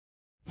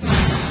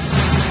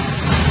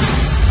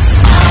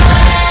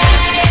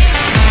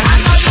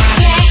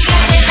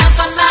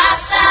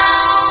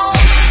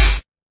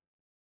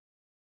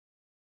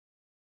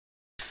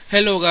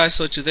Hello guys,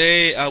 so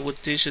today I will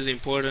teach you the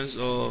importance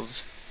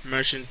of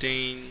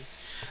merchanting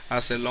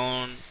as a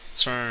long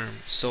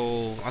term.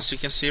 So as you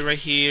can see right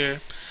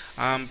here,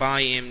 I'm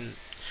buying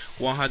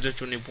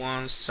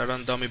 121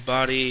 saradomin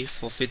body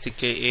for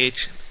 50k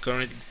each.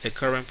 The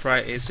current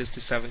price is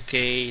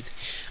 67k,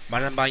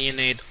 but I'm buying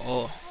it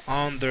all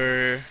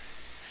under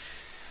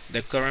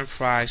the current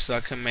price so I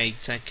can make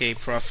 10k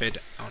profit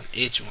on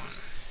each one.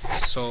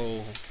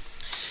 So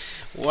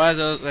what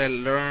does a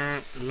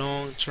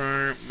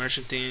long-term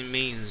merchanting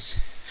means?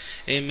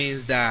 It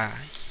means that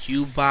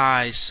you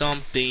buy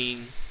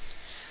something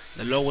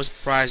the lowest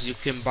price you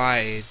can buy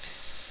it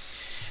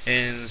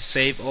and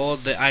save all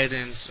the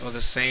items or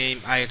the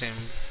same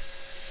item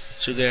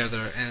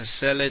together and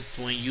sell it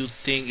when you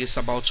think it's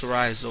about to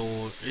rise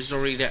or it's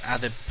already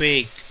at the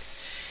peak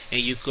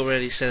and you could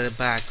already sell it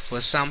back. For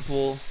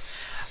example,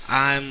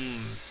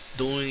 I'm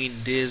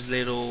doing there's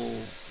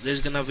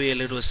gonna be a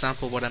little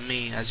example what I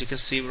mean. As you can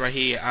see right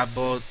here, I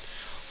bought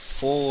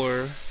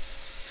 4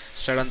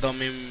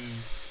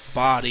 saradomin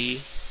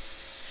body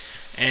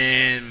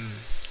and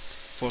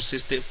for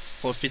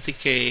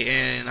 50k,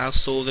 and I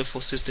sold it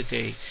for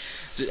 60k.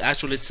 It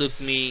actually took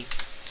me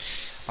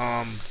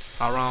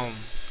around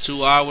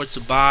 2 hours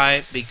to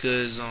buy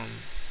because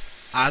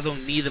I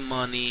don't need the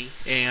money,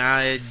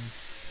 and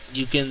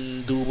you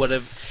can do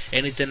whatever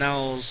anything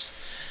else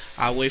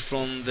away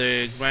from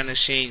the grand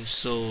exchange,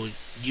 so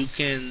you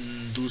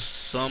can do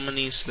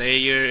summoning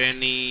slayer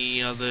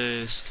any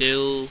other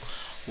skill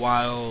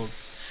while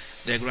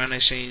the grand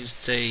exchange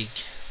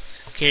take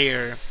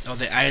care of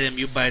the item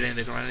you buy in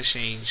the grand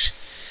exchange.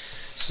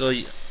 So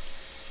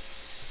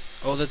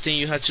all the thing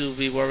you have to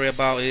be worried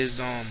about is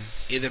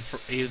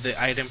if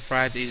the item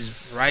price is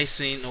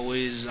rising or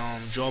is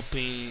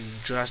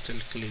dropping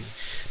drastically,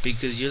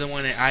 because you don't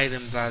want an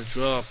item that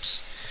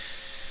drops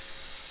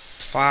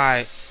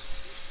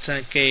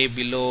 10k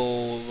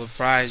below the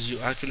price you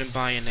actually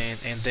buying it,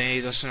 and then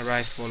it doesn't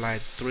rise for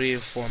like 3 or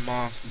 4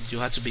 months. You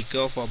have to be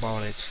careful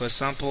about it. For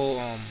example,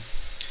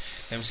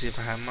 let me see if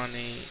I have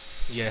money.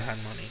 Yeah, I have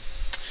money.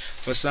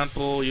 For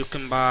example, you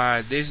can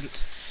buy this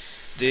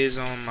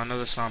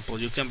another sample.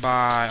 You can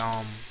buy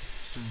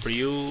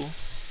brew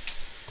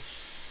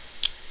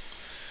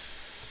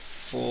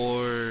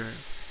for,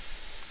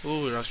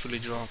 oh, it actually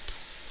dropped,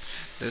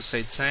 let's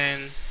say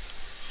 10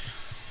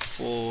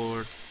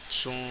 for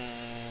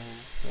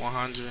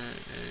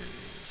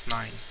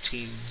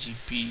 119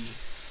 GP.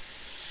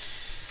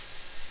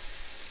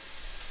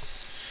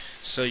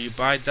 So you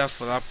buy that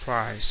for that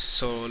price.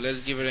 So let's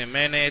give it a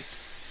minute.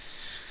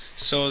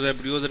 So the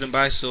brew didn't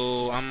buy,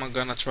 so I'm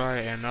gonna try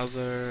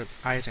another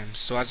item.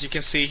 So as you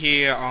can see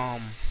here,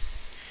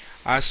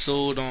 I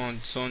sold on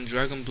some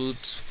dragon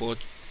boots for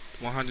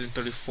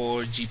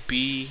 134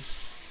 GP,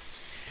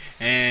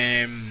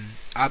 and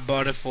I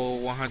bought it for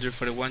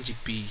 141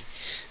 GP.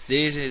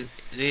 This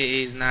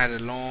is not a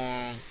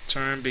long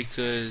term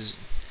because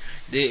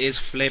this is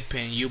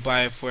flipping. You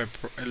buy it for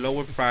a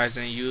lower price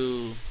and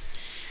you,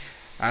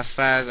 as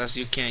fast as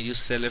you can, you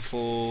sell it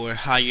for a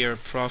higher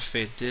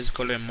profit. This is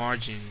called a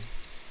margin.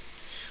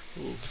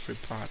 Ooh, free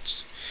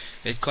pots.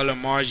 It's called a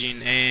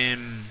margin,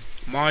 and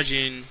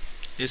margin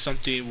is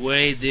something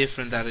way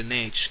different than an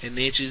edge. An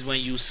edge is when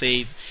you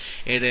save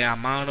the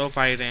amount of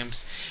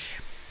items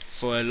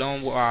for a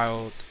long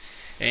while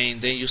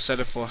and then you sell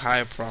it for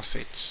higher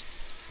profits.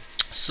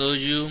 So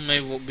you may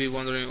be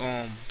wondering,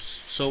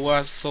 so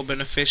what's so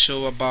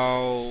beneficial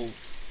about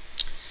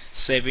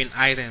saving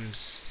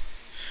items?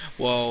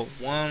 Well,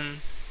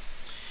 one,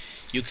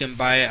 you can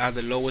buy it at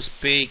the lowest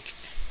peak.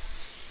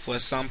 For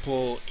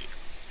example,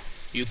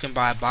 you can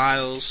buy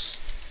bios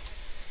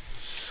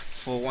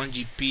for 1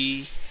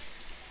 GP,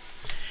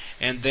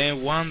 and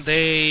then one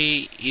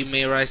day it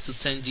may rise to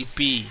 10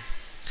 GP.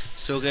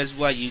 So guess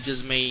what? You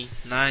just made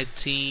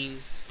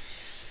 19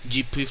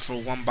 GP for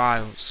 1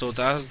 bio. So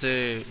that's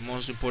the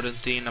most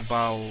important thing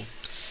about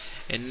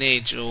a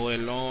niche or a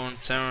long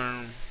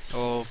term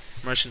of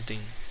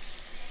merchanting.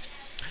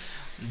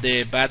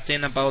 The bad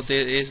thing about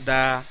it is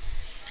that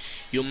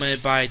you may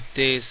buy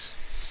this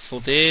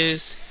for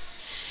this,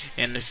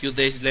 and a few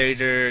days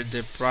later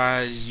the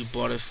price you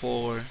bought it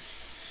for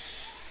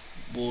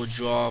will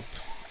drop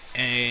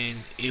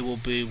and it will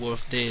be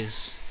worth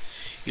this.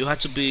 You have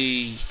to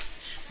be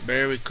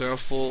very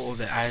careful of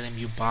the item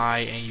you buy,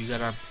 and you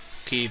gotta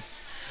keep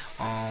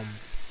a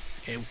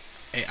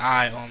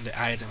eye on the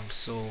item.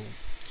 So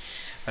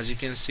as you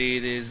can see,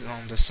 this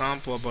on the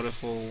sample I bought it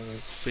for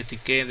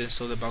 50k, then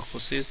sold it back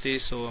for 60,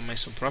 so I made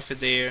some profit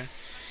there.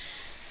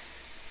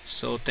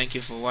 So thank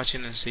you for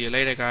watching and see you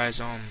later, guys.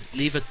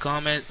 Leave a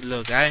comment.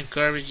 Look, I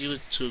encourage you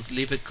to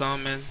leave a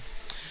comment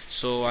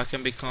so I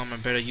can become a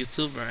better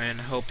YouTuber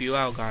and help you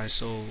out, guys.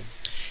 So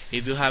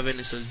if you have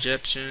any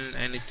suggestion,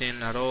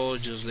 anything at all,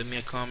 just leave me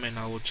a comment.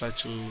 I will try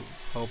to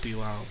help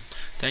you out.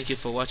 Thank you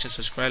for watching.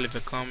 Subscribe, leave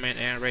a comment,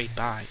 and rate.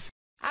 Bye.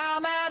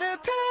 I'm at a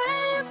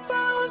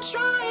payphone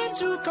trying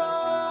to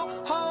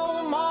call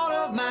home all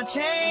of my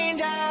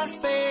change I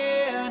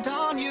spent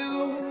on